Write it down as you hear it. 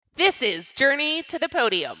This is Journey to the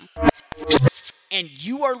Podium. And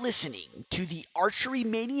you are listening to the Archery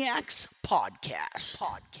Maniacs podcast.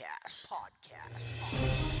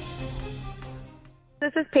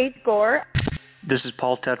 This is Paige Gore. This is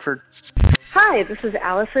Paul Tedford. Hi, this is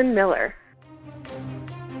Allison Miller.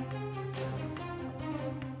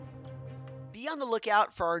 Be on the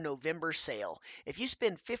lookout for our November sale. If you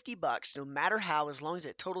spend $50, no matter how, as long as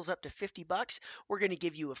it totals up to $50, we're going to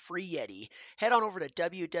give you a free Yeti. Head on over to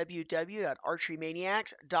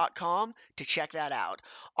www.archerymaniacs.com to check that out.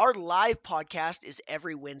 Our live podcast is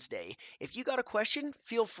every Wednesday. If you got a question,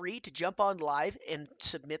 feel free to jump on live and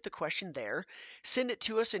submit the question there. Send it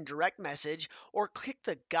to us in direct message or click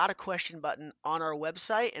the Got a Question button on our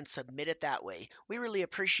website and submit it that way. We really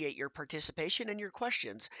appreciate your participation and your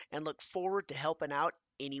questions and look forward to helping out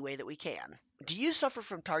any way that we can. Do you suffer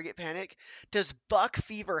from target panic? Does buck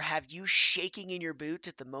fever have you shaking in your boots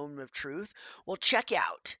at the moment of truth? Well, check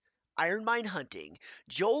out Iron Mine Hunting.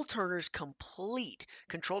 Joel Turner's complete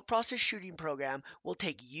controlled process shooting program will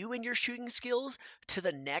take you and your shooting skills to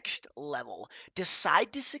the next level.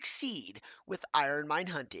 Decide to succeed with Iron Mine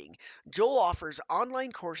Hunting. Joel offers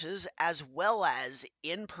online courses as well as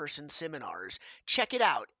in-person seminars. Check it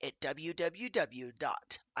out at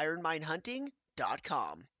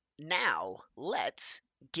www.ironminehunting.com. Now, let's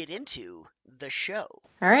get into the show.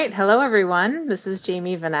 All right. Hello, everyone. This is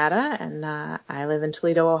Jamie Natta, and I live in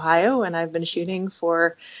Toledo, Ohio, and I've been shooting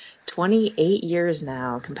for 28 years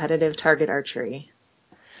now, competitive target archery.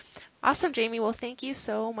 Awesome, Jamie. Well, thank you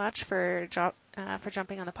so much for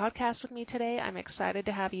jumping on the podcast with me today. I'm excited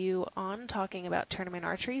to have you on talking about tournament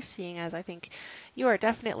archery, seeing as I think you are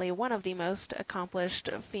definitely one of the most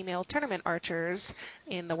accomplished female tournament archers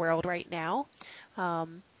in the world right now.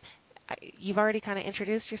 You've already kind of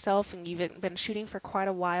introduced yourself, and you've been shooting for quite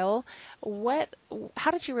a while.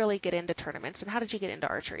 How did you really get into tournaments, and how did you get into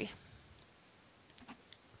archery?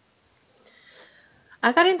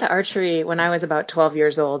 I got into archery when I was about 12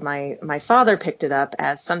 years old. My father picked it up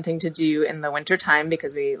as something to do in the wintertime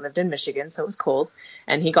because we lived in Michigan, so it was cold.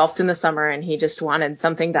 And he golfed in the summer, and he just wanted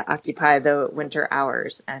something to occupy the winter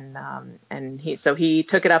hours. And he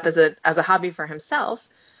took it up as a hobby for himself.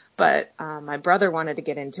 But my brother wanted to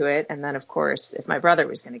get into it, and then, of course, if my brother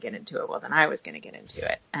was going to get into it, well, then I was going to get into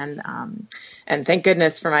it. And thank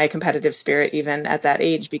goodness for my competitive spirit even at that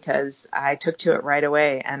age, because I took to it right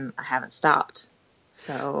away, and I haven't stopped.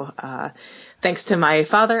 So thanks to my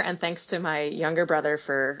father and thanks to my younger brother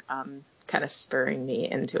for kind of spurring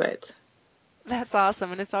me into it. That's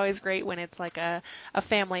awesome, and it's always great when it's like a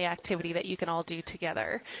family activity that you can all do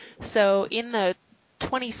together. So in the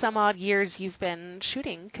 20 some odd years you've been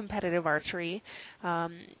shooting competitive archery,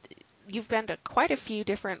 you've been to quite a few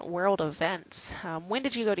different world events. When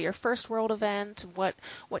did you go to your first world event? What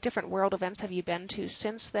different world events have you been to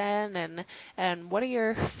since then? And what are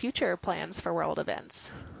your future plans for world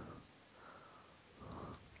events?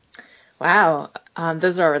 Wow,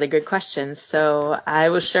 those are really good questions. So I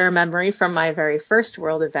will share a memory from my very first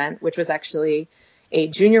world event, which was actually a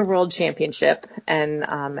junior world championship. And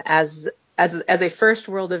as a first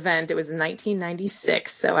world event, it was in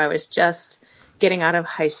 1996, so I was just getting out of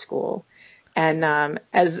high school. And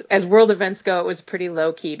as world events go, it was pretty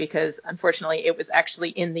low key because unfortunately it was actually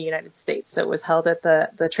in the United States. So it was held at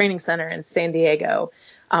the training center in San Diego,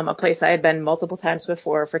 a place I had been multiple times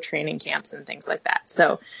before for training camps and things like that.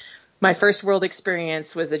 So my first world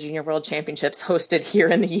experience was the Junior World Championships hosted here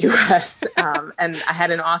in the U.S. And I had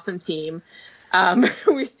an awesome team. An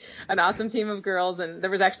awesome team of girls, and there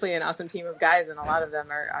was actually an awesome team of guys, and a lot of them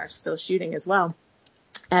are still shooting as well.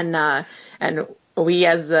 And we,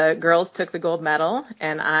 as the girls, took the gold medal,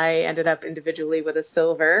 and I ended up individually with a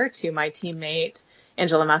silver to my teammate,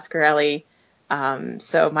 Angela Mascarelli.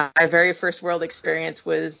 So my very first world experience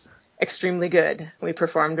was extremely good. We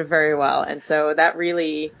performed very well. And so that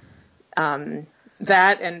really,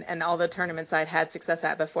 that and all the tournaments I'd had success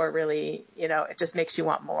at before really, it just makes you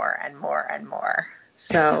want more and more and more.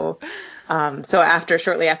 So,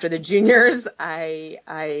 shortly after the juniors, I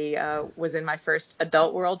was in my first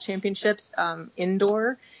adult world championships,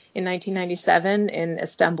 indoor in 1997 in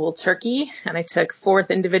Istanbul, Turkey. And I took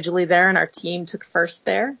fourth individually there, and our team took first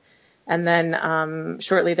there. And then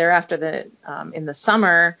shortly thereafter, in the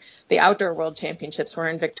summer, the outdoor world championships were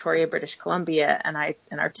in Victoria, British Columbia, and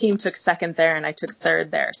our team took second there, and I took third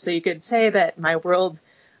there. So you could say that my world,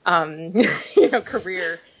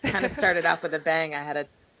 career kind of started off with a bang. I had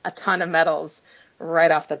a ton of medals right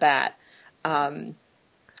off the bat, and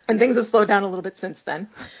things have slowed down a little bit since then.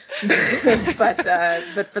 but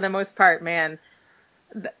for the most part, man,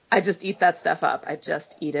 I just eat that stuff up. I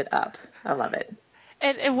just eat it up. I love it.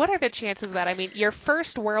 And what are the chances of that? I mean, your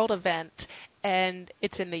first world event and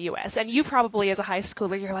it's in the US. And you probably as a high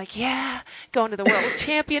schooler, you're like, yeah, going to the world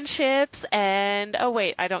championships and oh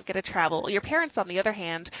wait, I don't get to travel. Your parents on the other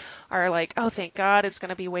hand are like, oh thank God, it's going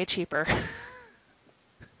to be way cheaper.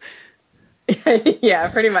 Yeah,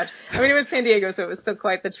 pretty much. I mean, it was San Diego, so it was still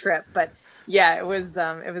quite the trip, but yeah, it was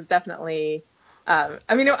definitely, I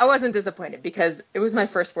mean, I wasn't disappointed because it was my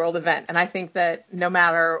first world event. And I think that no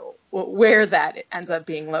matter where that ends up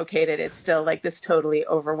being located, it's still like this totally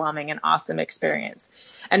overwhelming and awesome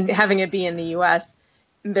experience. And having it be in the US,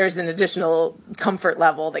 there's an additional comfort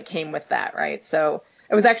level that came with that, right? So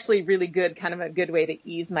it was actually really good, kind of a good way to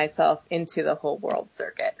ease myself into the whole world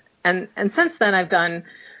circuit. And since then I've done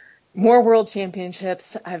more world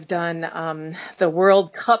championships. I've done the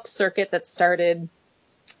World Cup circuit that started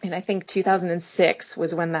in, I think, 2006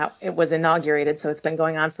 was when it was inaugurated. So it's been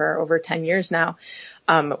going on for over 10 years now,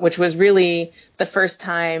 which was really the first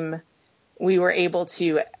time we were able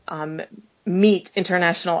to meet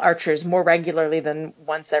international archers more regularly than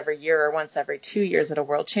once every year or once every 2 years at a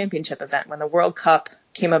world championship event. When the World Cup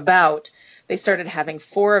came about, they started having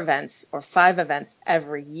 4 events or 5 events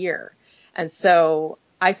every year. And so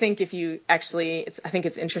I think I think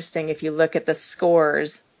it's interesting if you look at the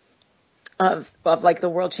scores of like the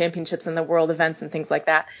world championships and the world events and things like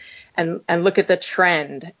that, and look at the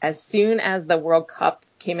trend. As soon as the World Cup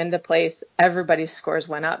came into place, everybody's scores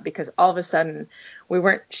went up because all of a sudden we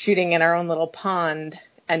weren't shooting in our own little pond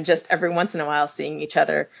and just every once in a while seeing each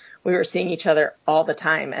other. We were seeing each other all the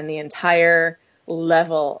time, and the entire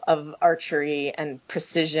level of archery and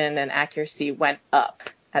precision and accuracy went up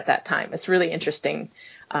at that time. It's really interesting.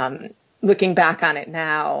 Looking back on it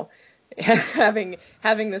now, having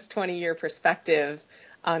this 20-year perspective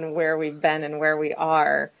on where we've been and where we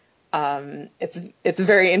are, it's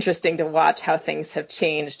very interesting to watch how things have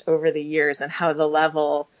changed over the years and how the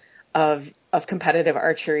level of competitive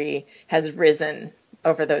archery has risen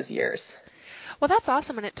over those years. Well, that's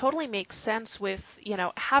awesome, and it totally makes sense with,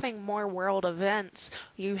 having more world events.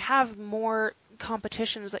 You have more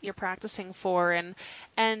competitions that you're practicing for, and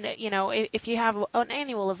if you have an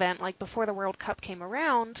annual event like before the World Cup came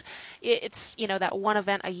around, it's that one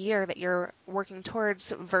event a year that you're working towards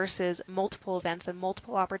versus multiple events and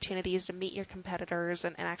multiple opportunities to meet your competitors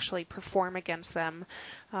and actually perform against them.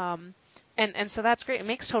 And so that's great. It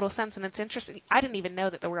makes total sense, and it's interesting. I didn't even know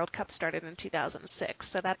that the World Cup started in 2006,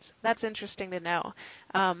 so that's interesting to know.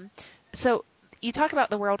 So you talk about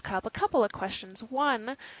the World Cup. A couple of questions.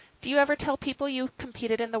 One, do you ever tell people you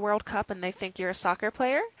competed in the World Cup and they think you're a soccer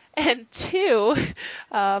player? And 2,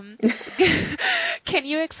 can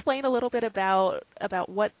you explain a little bit about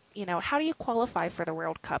what, how do you qualify for the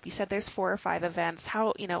World Cup? You said there's 4 or 5 events.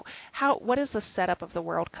 What is the setup of the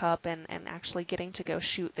World Cup and actually getting to go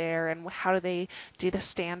shoot there, and how do they do the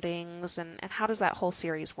standings, and how does that whole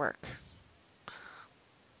series work?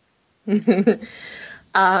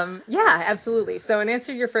 Yeah, absolutely. So in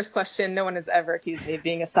answer to your first question, no one has ever accused me of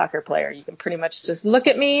being a soccer player. You can pretty much just look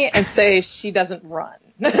at me and say she doesn't run.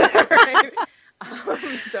 Right?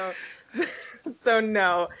 So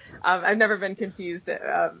no, I've never been confused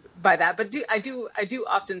by that. But I do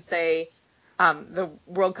often say the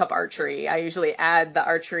World Cup archery. I usually add the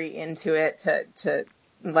archery into it to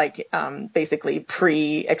basically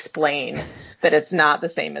pre-explain that it's not the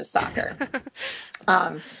same as soccer.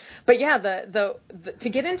 But yeah, to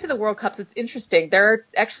get into the World Cups, it's interesting. There are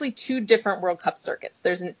actually 2 different World Cup circuits.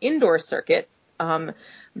 There's an indoor circuit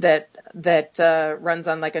that runs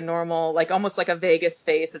on like a normal, like almost like a Vegas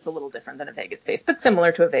face. It's a little different than a Vegas face, but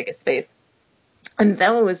similar to a Vegas face. And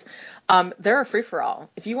those, they're a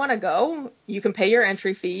free-for-all. If you want to go, you can pay your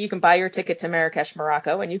entry fee. You can buy your ticket to Marrakesh,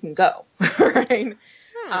 Morocco, and you can go. Right?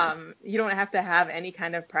 You don't have to have any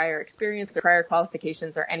kind of prior experience or prior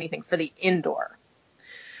qualifications or anything for the indoor.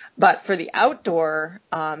 But for the outdoor,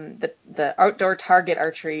 the outdoor target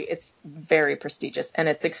archery, it's very prestigious and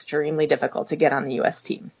it's extremely difficult to get on the U.S.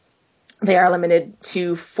 team. They are limited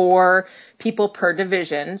to 4 people per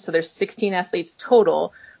division. So there's 16 athletes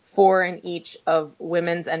total, 4 in each of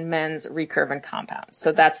women's and men's recurve and compound.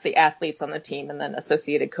 So that's the athletes on the team, and then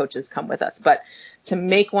associated coaches come with us. But to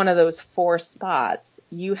make one of those 4 spots,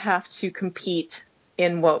 you have to compete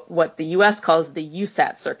in what the U.S. calls the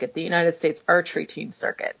USAT circuit, the United States Archery Team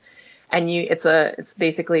Circuit. And it's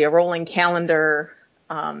basically a rolling calendar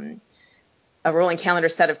set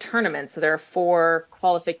of tournaments. So there are 4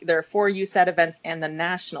 USAT events and the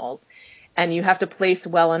nationals, and you have to place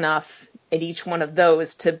well enough in each one of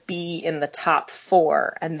those to be in the top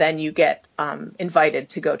 4, and then you get invited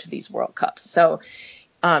to go to these World Cups. So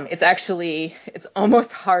it's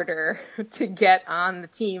almost harder to get on the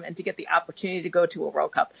team and to get the opportunity to go to a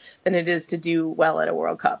World Cup than it is to do well at a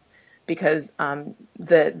World Cup, because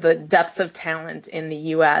the depth of talent in the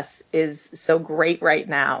U.S. is so great right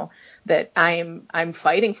now that I'm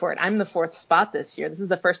fighting for it. I'm the 4th spot this year. This is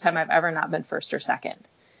the first time I've ever not been first or second.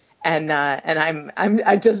 And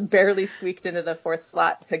I just barely squeaked into the 4th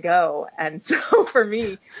slot to go. And so for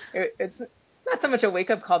me, it's not so much a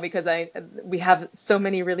wake up call, because we have so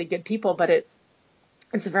many really good people, but it's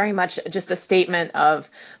very much just a statement of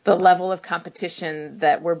the level of competition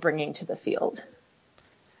that we're bringing to the field.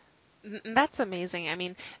 That's amazing. I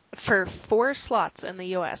mean, for 4 slots in the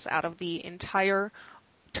U.S. out of the entire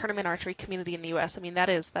tournament archery community in the U.S., I mean, that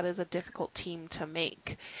is a difficult team to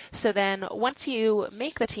make. So then once you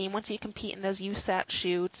make the team, once you compete in those USAT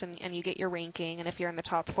shoots and you get your ranking, and if you're in the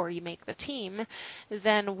top 4, you make the team,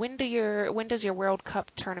 then when does your World Cup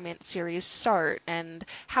tournament series start, and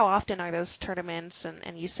how often are those tournaments?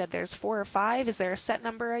 And you said there's 4 or 5. Is there a set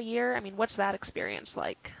number a year? I mean, what's that experience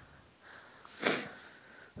like?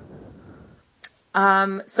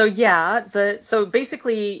 So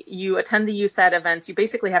basically you attend the USAT events. You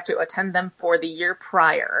basically have to attend them for the year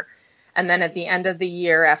prior. And then at the end of the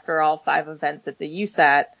year, after all 5 events at the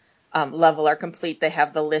USAT level are complete, they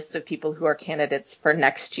have the list of people who are candidates for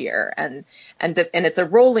next year. And it's a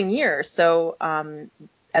rolling year. So,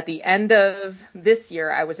 at the end of this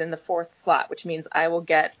year, I was in the 4th slot, which means I will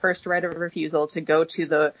get first right of refusal to go to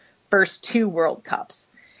the first 2 World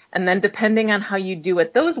Cups. And then depending on how you do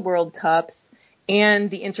at those World Cups and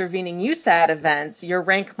the intervening USAT events, your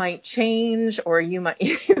rank might change, or you might,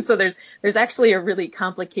 so there's actually a really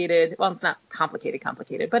complicated, well, it's not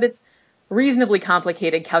complicated, but it's reasonably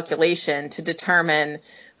complicated calculation to determine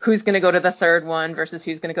who's going to go to the 3rd one versus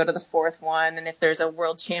who's going to go to the 4th one. And if there's a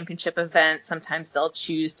World Championship event, sometimes they'll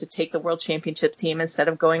choose to take the World Championship team instead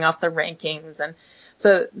of going off the rankings. And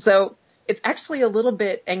so it's actually a little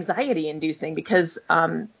bit anxiety inducing, because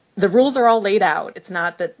the rules are all laid out. It's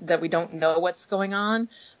not that we don't know what's going on,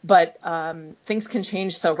 but things can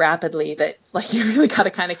change so rapidly that, like, you really got to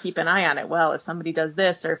kind of keep an eye on it. Well, if somebody does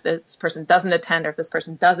this, or if this person doesn't attend, or if this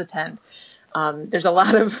person does attend, there's a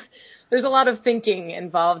lot of thinking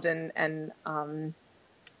involved, and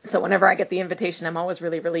so whenever I get the invitation, I'm always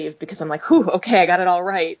really relieved, because I'm like, whew, okay, I got it all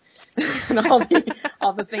right, and all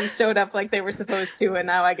the things showed up like they were supposed to, and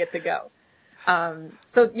now I get to go.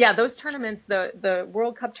 Those tournaments, the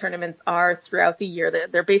World Cup tournaments, are throughout the year.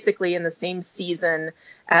 They're basically in the same season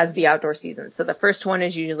as the outdoor season. So the first one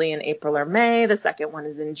is usually in April or May. The second one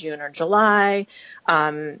is in June or July.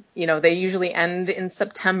 They usually end in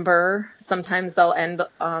September. Sometimes they'll end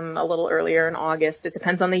a little earlier in August. It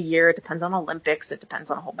depends on the year. It depends on Olympics. It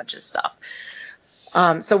depends on a whole bunch of stuff.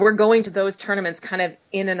 So we're going to those tournaments kind of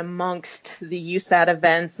in and amongst the USAT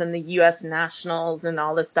events and the U.S. nationals and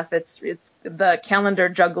all this stuff. It's the calendar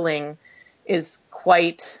juggling is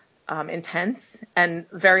quite intense. And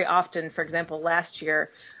very often, for example, last year,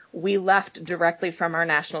 we left directly from our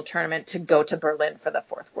national tournament to go to Berlin for the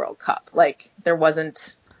 4th World Cup. Like, there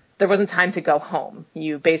wasn't time to go home.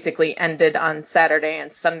 You basically ended on Saturday, and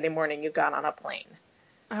Sunday morning you got on a plane.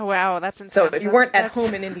 Oh, wow, that's intense. So if you weren't at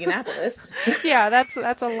home in Indianapolis. Yeah, that's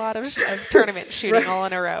a lot of tournament shooting all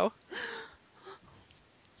in a row.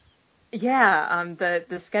 Yeah,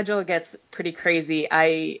 the schedule gets pretty crazy.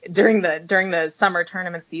 During the summer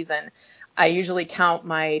tournament season, I usually count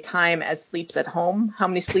my time as sleeps at home. How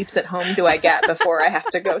many sleeps at home do I get before I have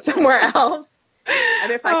to go somewhere else?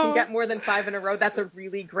 And if I can get more than 5 in a row, that's a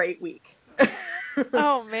really great week.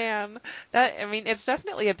 Oh man, it's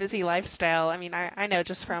definitely a busy lifestyle. I mean, I know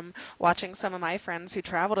just from watching some of my friends who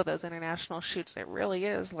travel to those international shoots, it really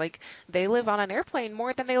is like they live on an airplane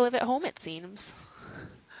more than they live at home, it seems.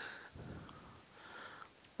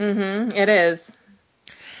 It is.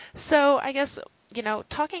 So I guess,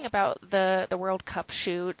 talking about the World Cup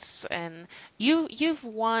shoots, and you've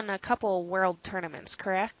won a couple world tournaments,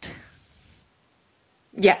 correct?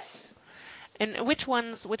 Yes. And which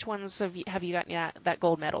ones have you gotten that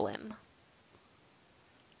gold medal in?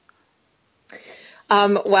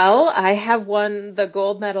 Well, I have won the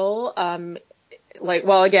gold medal.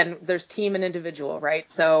 Again, there's team and individual, right?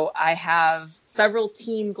 So I have several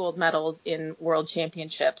team gold medals in world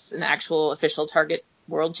championships, in actual official target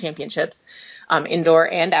world championships, indoor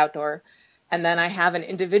and outdoor. And then I have an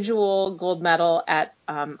individual gold medal at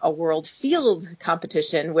a world field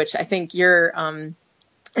competition, which I think your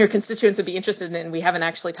constituents would be interested in. We haven't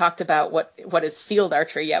actually talked about what is field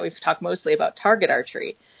archery yet. We've talked mostly about target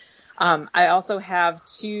archery. I also have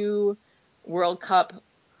 2 World Cup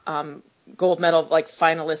gold medal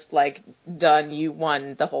finalists, done. You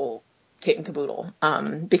won the whole kit and caboodle,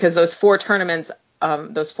 because those 4 tournaments,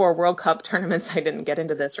 those 4 World Cup tournaments, I didn't get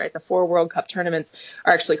into this, right? The 4 World Cup tournaments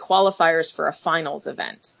are actually qualifiers for a finals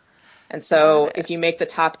event. And so if you make the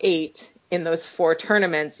top 8 in those 4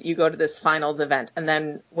 tournaments, you go to this finals event. And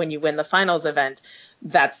then when you win the finals event,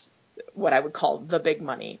 that's what I would call the big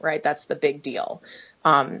money, right? That's the big deal.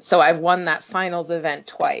 So I've won that finals event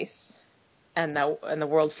twice, and the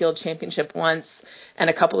World Field Championship once, and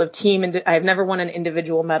a couple of I've never won an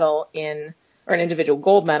individual medal or an individual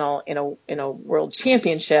gold medal in a World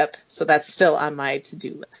Championship. So that's still on my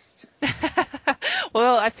to-do list.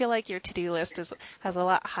 Well, I feel like your to-do list has a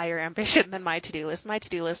lot higher ambition than my to-do list. My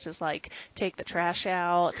to-do list is like take the trash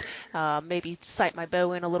out, maybe sight my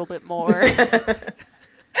bow in a little bit more.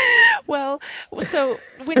 Well, so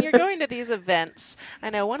when you're going to these events,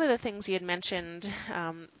 I know one of the things you had mentioned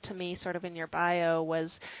to me sort of in your bio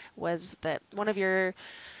was that one of your,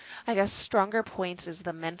 I guess, stronger points is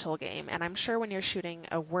the mental game. And I'm sure when you're shooting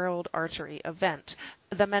a world archery event,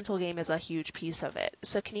 the mental game is a huge piece of it.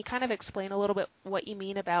 So can you kind of explain a little bit what you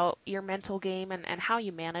mean about your mental game and how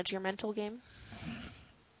you manage your mental game?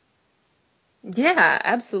 Yeah,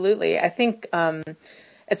 absolutely. I think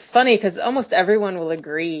it's funny because almost everyone will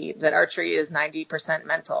agree that archery is 90%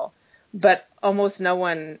 mental, but almost no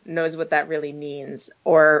one knows what that really means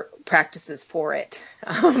or practices for it.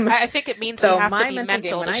 I think it means you have to be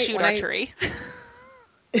mental to shoot archery.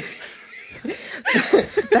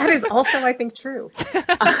 That is also, I think, true.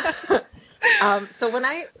 So when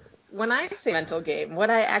I say mental game, what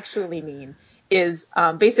I actually mean is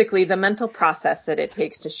basically the mental process that it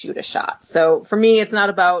takes to shoot a shot. So for me, it's not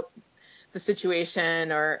about the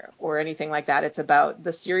situation or anything like that. It's about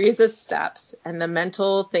the series of steps and the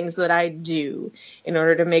mental things that I do in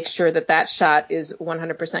order to make sure that that shot is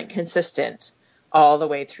 100% consistent all the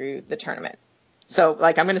way through the tournament. So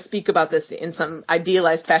like, I'm going to speak about this in some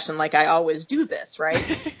idealized fashion, like I always do this, right?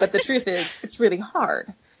 But the truth is it's really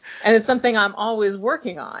hard. And it's something I'm always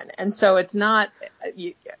working on. And so it's not,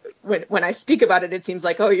 when I speak about it, it seems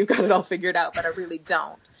like, oh, you've got it all figured out, but I really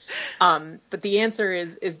don't. But the answer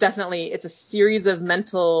is definitely, it's a series of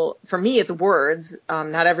mental, for me, it's words.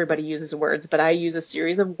 Not everybody uses words, but I use a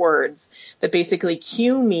series of words that basically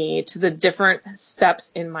cue me to the different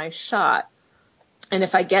steps in my shot. And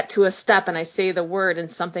if I get to a step and I say the word and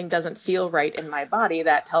something doesn't feel right in my body,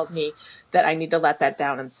 that tells me that I need to let that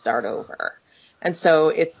down and start over. And so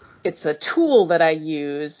it's a tool that I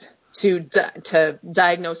use to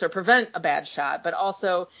diagnose or prevent a bad shot, but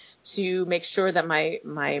also to make sure that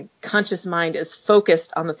my conscious mind is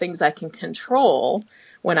focused on the things I can control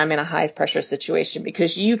when I'm in a high pressure situation,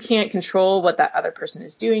 because you can't control what that other person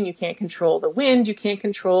is doing. You can't control the wind. You can't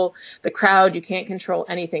control the crowd. You can't control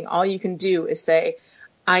anything. All you can do is say,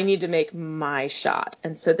 I need to make my shot.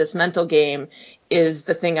 And so this mental game is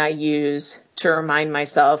the thing I use to remind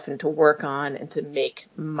myself and to work on and to make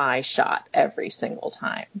my shot every single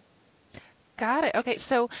time. Got it. Okay,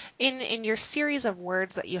 so in your series of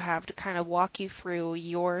words that you have to kind of walk you through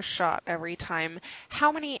your shot every time,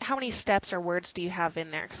 how many steps or words do you have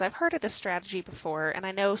in there? Because I've heard of this strategy before, and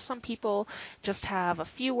I know some people just have a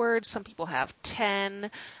few words, some people have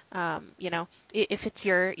 10. If it's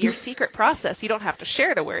your secret process, you don't have to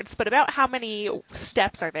share the words, but about how many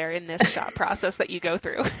steps are there in this shot process that you go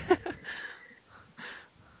through?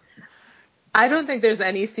 I don't think there's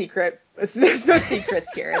any secret. There's no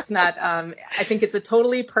secrets here. It's not, I think it's a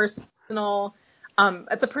totally personal,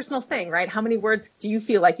 it's a personal thing, right? How many words do you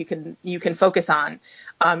feel like you can focus on?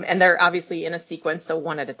 And they're obviously in a sequence, so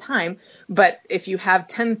one at a time. But if you have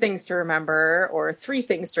 10 things to remember or 3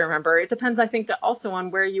 things to remember, it depends, I think, also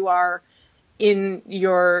on where you are in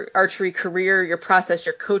your archery career, your process,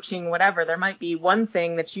 your coaching, whatever. There might be one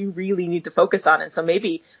thing that you really need to focus on. And so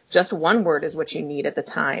maybe just one word is what you need at the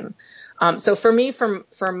time. So for me,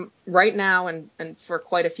 from right now and for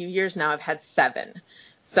quite a few years now, I've had 7.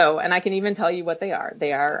 So, and I can even tell you what they are.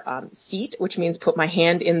 They are seat, which means put my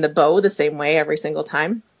hand in the bow the same way every single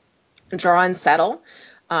time. Draw and settle.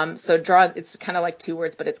 So draw, it's kind of like 2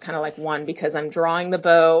 words, but it's kind of like one, because I'm drawing the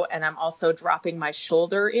bow and I'm also dropping my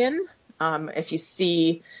shoulder in. If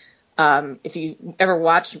you ever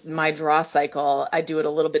watch my draw cycle, I do it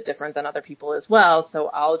a little bit different than other people as well. So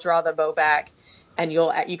I'll draw the bow back, and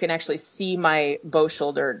you can actually see my bow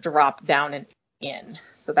shoulder drop down and in.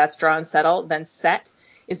 So that's draw and settle. Then set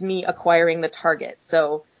is me acquiring the target.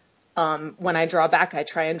 So when I draw back, I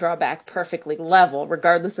try and draw back perfectly level,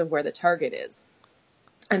 regardless of where the target is.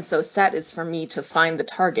 And so set is for me to find the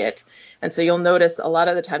target. And so you'll notice a lot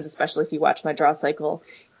of the times, especially if you watch my draw cycle,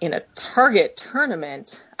 in a target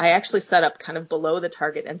tournament, I actually set up kind of below the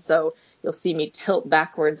target. And so you'll see me tilt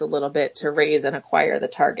backwards a little bit to raise and acquire the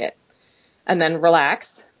target. and then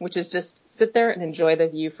relax, which is just sit there and enjoy the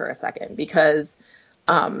view for a second, because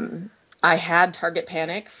I had target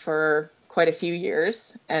panic for quite a few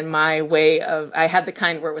years, and I had the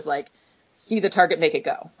kind where it was like, see the target, make it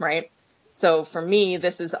go, right? So for me,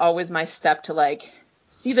 this is always my step to like,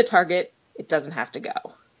 see the target, it doesn't have to go.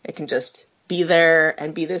 It can just be there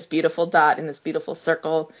and be this beautiful dot in this beautiful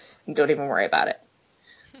circle, and don't even worry about it.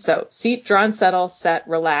 So seat, draw, and settle, set,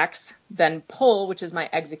 relax, then pull, which is my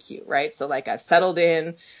execute, right? So like I've settled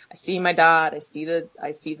in, I see my dot, I see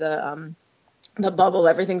the bubble,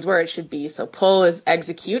 everything's where it should be. So pull is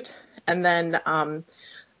execute, and then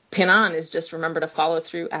pin on is just remember to follow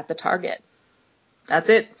through at the target. That's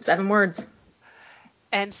it, 7 words.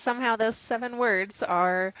 And somehow those 7 words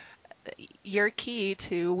are your key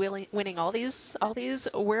to winning all these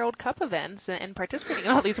World Cup events and participating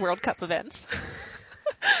in all these World Cup events.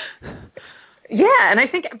 Yeah, and I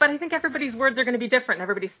think everybody's words are going to be different.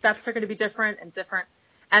 Everybody's steps are going to be different.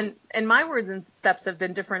 And my words and steps have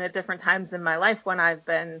been different at different times in my life when I've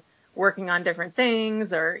been working on different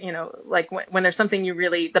things, or, like when there's something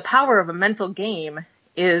the power of a mental game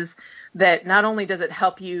is that not only does it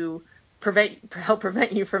help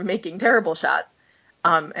prevent you from making terrible shots,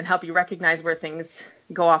 and help you recognize where things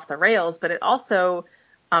go off the rails, but it also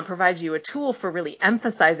provides you a tool for really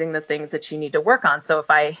emphasizing the things that you need to work on. So if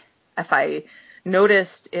I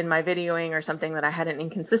noticed in my videoing or something that I had an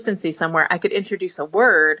inconsistency somewhere, I could introduce a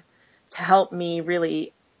word to help me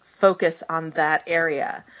really focus on that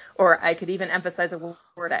area. Or I could even emphasize a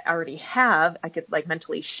word I already have. I could like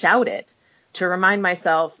mentally shout it to remind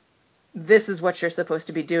myself, this is what you're supposed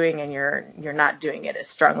to be doing, and you're not doing it as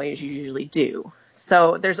strongly as you usually do.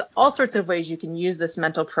 So there's all sorts of ways you can use this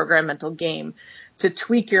mental program, mental game, to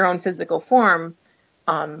tweak your own physical form.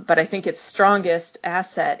 But I think its strongest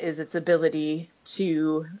asset is its ability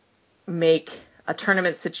to make a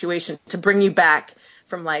tournament situation, to bring you back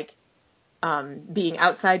from like being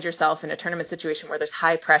outside yourself in a tournament situation where there's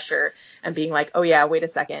high pressure, and being like, oh yeah, wait a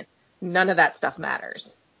second, none of that stuff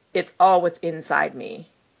matters. It's all what's inside me.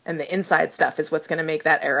 And the inside stuff is what's going to make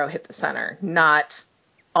that arrow hit the center, not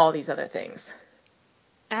all these other things.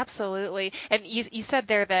 Absolutely. And you said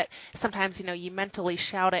there that sometimes, you mentally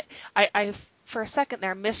shout it. I for a second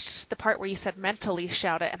there missed the part where you said mentally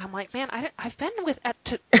shout it. And I'm like, man, I've been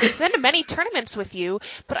to many tournaments with you,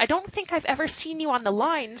 but I don't think I've ever seen you on the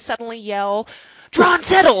line suddenly yell, draw and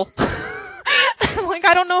settle. I'm like,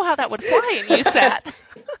 I don't know how that would fly in USAT.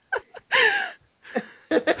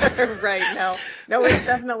 Right. No, it's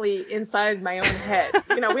definitely inside my own head.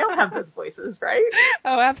 We all have those voices, right?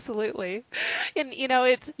 Oh, absolutely. And,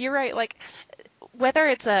 you're right. Like, whether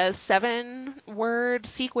it's a 7-word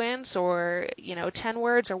sequence or, 10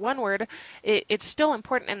 words or 1 word, it's still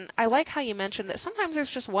important. And I like how you mentioned that sometimes there's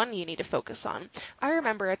just one you need to focus on. I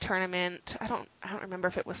remember a tournament, I don't remember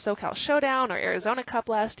if it was SoCal Showdown or Arizona Cup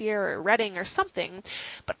last year or Reading or something,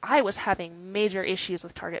 but I was having major issues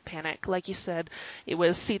with target panic. Like you said, it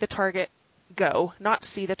was see the target, go, not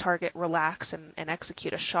see the target, relax and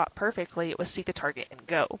execute a shot perfectly. It was see the target and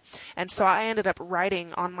go. And so I ended up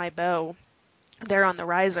writing on my bow there on the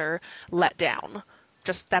riser, let down.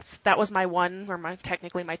 That was my one, or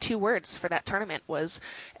technically my 2 words for that tournament, was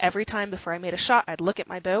every time before I made a shot, I'd look at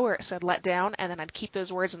my bow where it said let down, and then I'd keep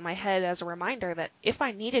those words in my head as a reminder that if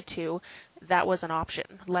I needed to, that was an option.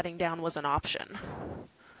 Letting down was an option.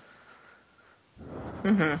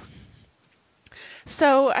 Mm-hmm.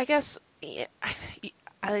 So I guess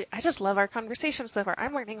I just love our conversation so far.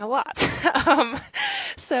 I'm learning a lot.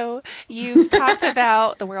 So you've talked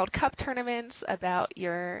about the World Cup tournaments, about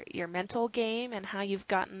your mental game and how you've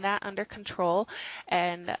gotten that under control,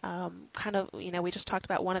 and we just talked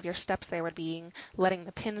about one of your steps there would being letting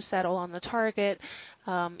the pin settle on the target.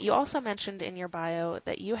 You also mentioned in your bio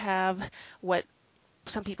that you have what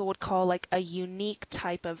some people would call like a unique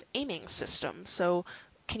type of aiming system. So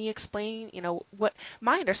can you explain, what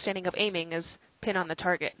my understanding of aiming is? Pin on the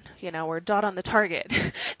target, or dot on the target.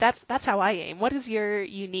 That's how I aim. What is your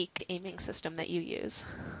unique aiming system that you use?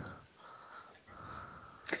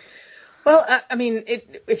 Well,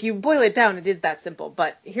 if you boil it down, it is that simple.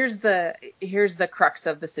 But here's the crux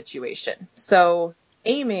of the situation. So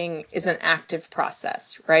aiming is an active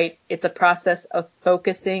process, right? It's a process of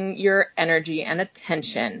focusing your energy and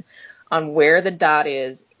attention on where the dot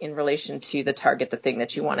is in relation to the target, the thing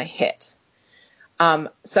that you want to hit.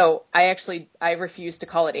 So I refuse to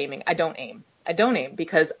call it aiming. I don't aim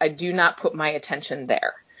because I do not put my attention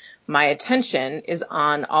there. My attention is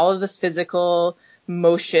on all of the physical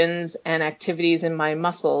motions and activities in my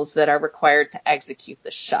muscles that are required to execute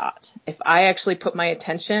the shot. If I actually put my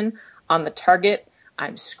attention on the target,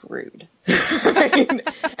 I'm screwed. Right? And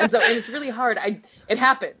it's really hard. It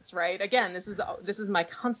happens, right? Again, this is my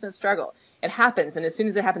constant struggle. It happens. And as soon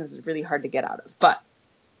as it happens, it's really hard to get out of. But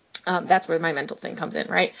that's where my mental thing comes in,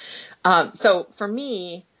 right? So for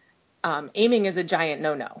me, aiming is a giant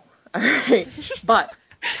no-no. All right. But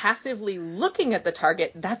passively looking at the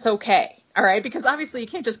target, that's okay. All right. Because obviously you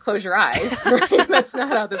can't just close your eyes, right? That's not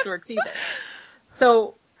how this works either.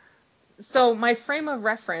 So my frame of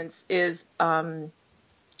reference is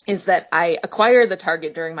that I acquire the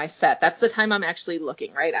target during my set. That's the time I'm actually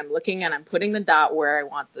looking, right? I'm looking and I'm putting the dot where I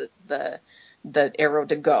want the arrow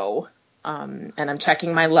to go. And I'm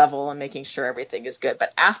checking my level and making sure everything is good.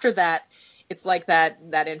 But after that, it's like that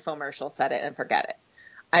infomercial, set it and forget it.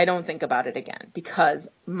 I don't think about it again,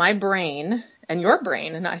 because my brain and your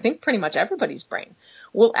brain, and I think pretty much everybody's brain,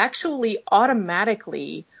 will actually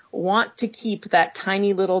automatically want to keep that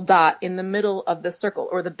tiny little dot in the middle of the circle,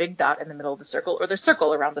 or the big dot in the middle of the circle, or the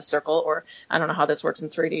circle around the circle, or I don't know how this works in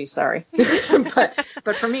 3D, sorry.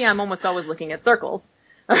 but for me, I'm almost always looking at circles.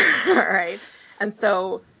 All right. And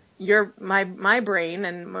so my brain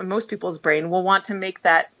and most people's brain will want to make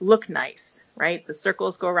that look nice, right? The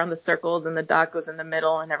circles go around the circles and the dot goes in the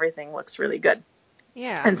middle and everything looks really good.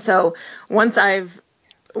 Yeah. And so once I've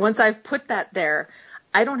put that there,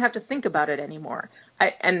 I don't have to think about it anymore.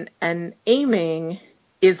 And aiming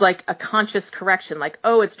is like a conscious correction, like,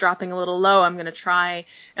 oh, it's dropping a little low. I'm going to try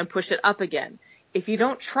and push it up again. If you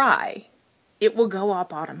don't try, it will go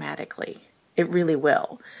up automatically. It really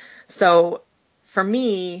will. So for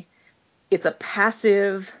me, it's a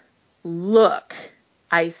passive look.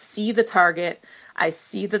 I see the target. I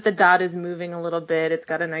see that the dot is moving a little bit. It's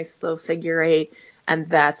got a nice slow figure 8, and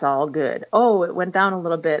that's all good. Oh, it went down a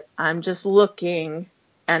little bit. I'm just looking,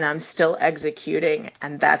 and I'm still executing,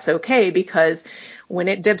 and that's okay, because when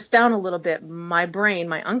it dips down a little bit, my brain,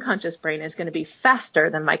 my unconscious brain, is going to be faster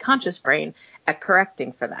than my conscious brain at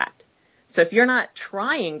correcting for that. So if you're not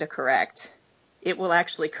trying to correct, it will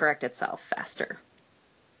actually correct itself faster.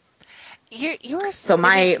 So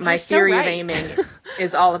my theory so right. of aiming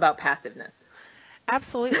is all about passiveness.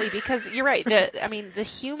 Absolutely, because you're right. The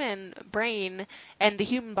human brain and the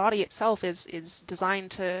human body itself is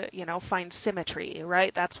designed to, find symmetry,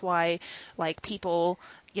 right? That's why, like, people,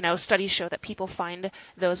 studies show that people find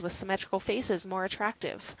those with symmetrical faces more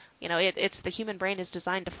attractive. It's the human brain is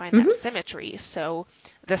designed to find that symmetry. So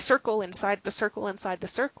the circle inside the circle inside the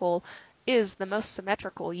circle is the most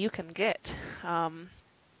symmetrical you can get.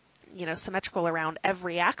 Symmetrical around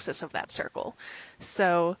every axis of that circle.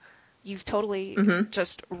 So you've totally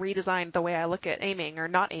just redesigned the way I look at aiming or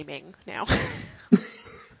not aiming now.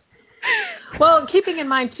 Well, keeping in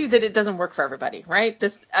mind too that it doesn't work for everybody, right?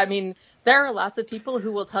 There are lots of people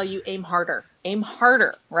who will tell you aim harder,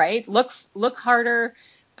 right? Look harder,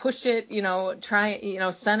 push it,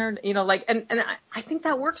 try, center, and I think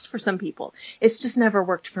that works for some people. It's just never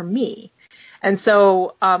worked for me. And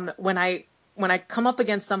so, when I come up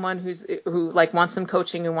against someone who wants some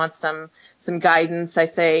coaching and wants some guidance, I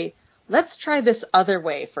say, let's try this other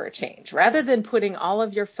way for a change. Rather than putting all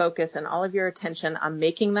of your focus and all of your attention on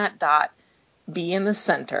making that dot be in the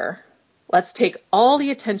center, let's take all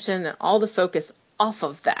the attention and all the focus off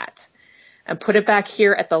of that and put it back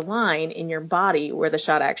here at the line in your body where the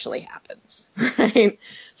shot actually happens, right?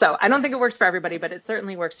 So I don't think it works for everybody, but it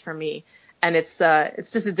certainly works for me. And it's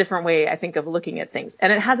just a different way, I think, of looking at things.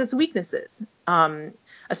 And it has its weaknesses,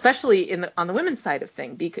 especially on the women's side of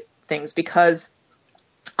things, because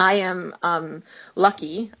I am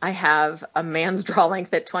lucky. I have a man's draw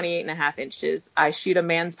length at 28.5 inches. I shoot a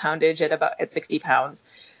man's poundage at 60 pounds.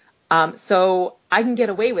 So I can get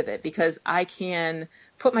away with it because I can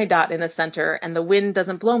put my dot in the center and the wind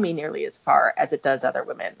doesn't blow me nearly as far as it does other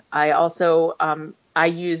women. I also, I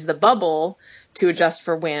use the bubble to adjust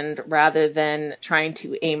for wind rather than trying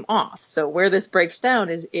to aim off. So where this breaks down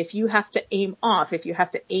is if you have to aim off, if you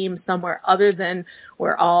have to aim somewhere other than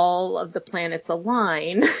where all of the planets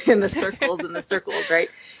align in the circles, right?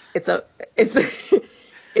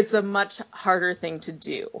 It's a much harder thing to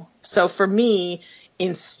do. So for me,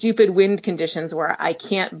 in stupid wind conditions where I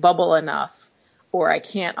can't bubble enough or I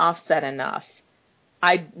can't offset enough,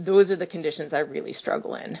 those are the conditions I really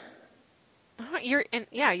struggle in. You're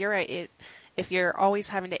right. If you're always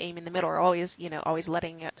having to aim in the middle or always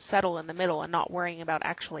letting it settle in the middle and not worrying about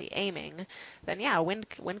actually aiming, then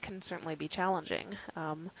wind can certainly be challenging.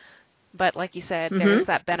 But like you said, there's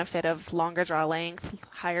that benefit of longer draw length,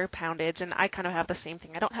 higher poundage, and I kind of have the same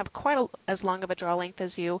thing. I don't have quite as long of a draw length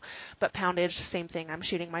as you, but poundage, same thing. I'm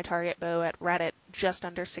shooting my target bow at just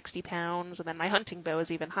under 60 pounds, and then my hunting bow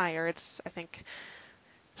is even higher. It's, I think,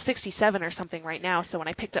 67 or something right now. So when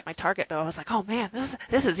I picked up my target bow, I was like, oh man,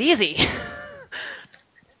 this is easy.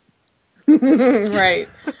 Right.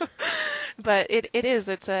 But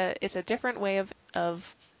it's a different way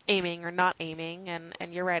of aiming or not aiming,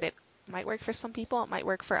 and you're right, it might work for some people, it might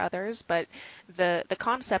work for others, but the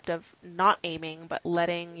concept of not aiming but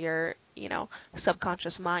letting your,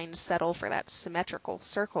 subconscious mind settle for that symmetrical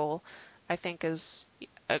circle, I think is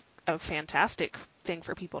a fantastic thing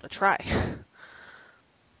for people to try.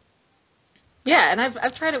 Yeah, and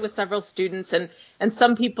I've tried it with several students, and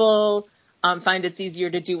some people find it's easier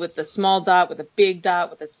to do with the small dot, with a big dot,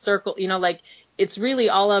 with a circle. It's really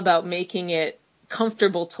all about making it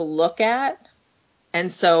comfortable to look at.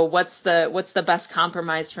 And so what's the best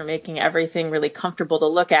compromise for making everything really comfortable to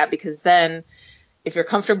look at? Because then if you're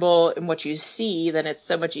comfortable in what you see, then it's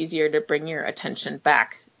so much easier to bring your attention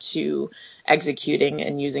back to executing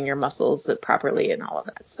and using your muscles properly and all of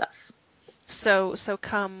that stuff. So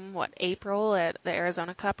come April at the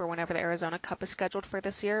Arizona Cup, or whenever the Arizona Cup is scheduled for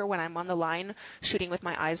this year, when I'm on the line shooting with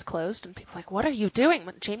my eyes closed and people are like, what are you doing?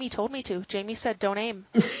 Jamie told me to. Jamie said don't aim.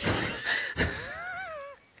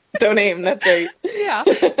 Don't aim, that's right. Yeah,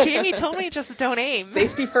 Jamie told me just don't aim.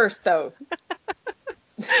 Safety first, though.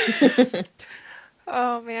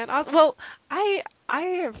 Oh man, awesome. Well, I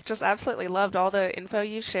have just absolutely loved all the info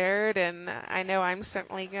you shared, and I know I'm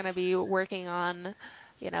certainly going to be working on,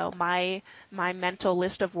 my mental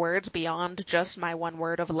list of words beyond just my one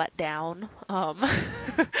word of let down.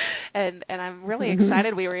 And I'm really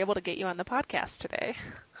excited we were able to get you on the podcast today.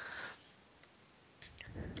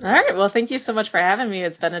 All right. Well, thank you so much for having me.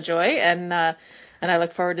 It's been a joy, and I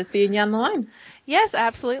look forward to seeing you on the line. Yes,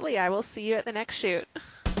 absolutely. I will see you at the next shoot.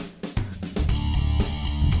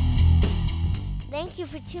 Thank you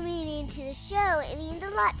for tuning into the show. It means a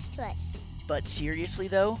lot to us. But seriously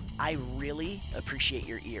though, I really appreciate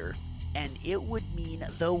your ear, and it would mean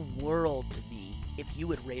the world to me if you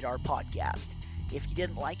would rate our podcast. If you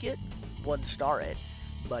didn't like it, 1 star it.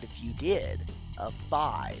 But if you did, a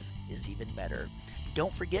 5 is even better.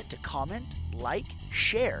 Don't forget to comment, like,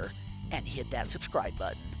 share, and hit that subscribe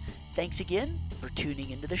button. Thanks again for tuning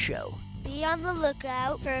into the show. Be on the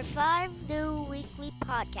lookout for 5 new weekly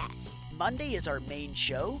podcasts. Monday is our main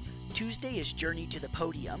show. Tuesday is Journey to the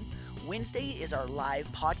Podium. Wednesday is our live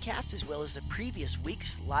podcast, as well as the previous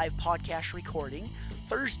week's live podcast recording.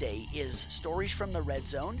 Thursday is Stories from the Red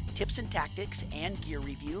Zone, Tips and Tactics, and Gear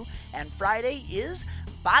Review. And Friday is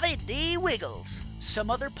Body D Wiggles. Some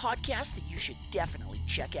other podcasts that you should definitely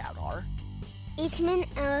check out are Eastman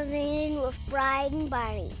Elevating with Bride and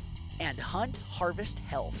Barney. And Hunt Harvest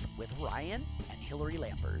Health with Ryan and Hillary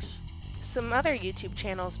Lampers. Some other YouTube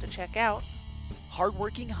channels to check out: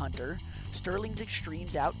 Hardworking Hunter, Sterling's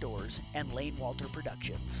Extremes Outdoors, and Lane Walter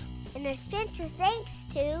Productions. And a special thanks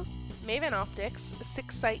to Maven Optics,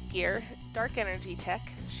 Six Sight Gear, Dark Energy Tech,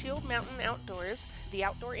 Shield Mountain Outdoors, The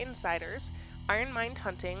Outdoor Insiders, Iron Mind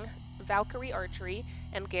Hunting, Valkyrie Archery,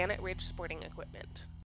 and Gannett Ridge Sporting Equipment.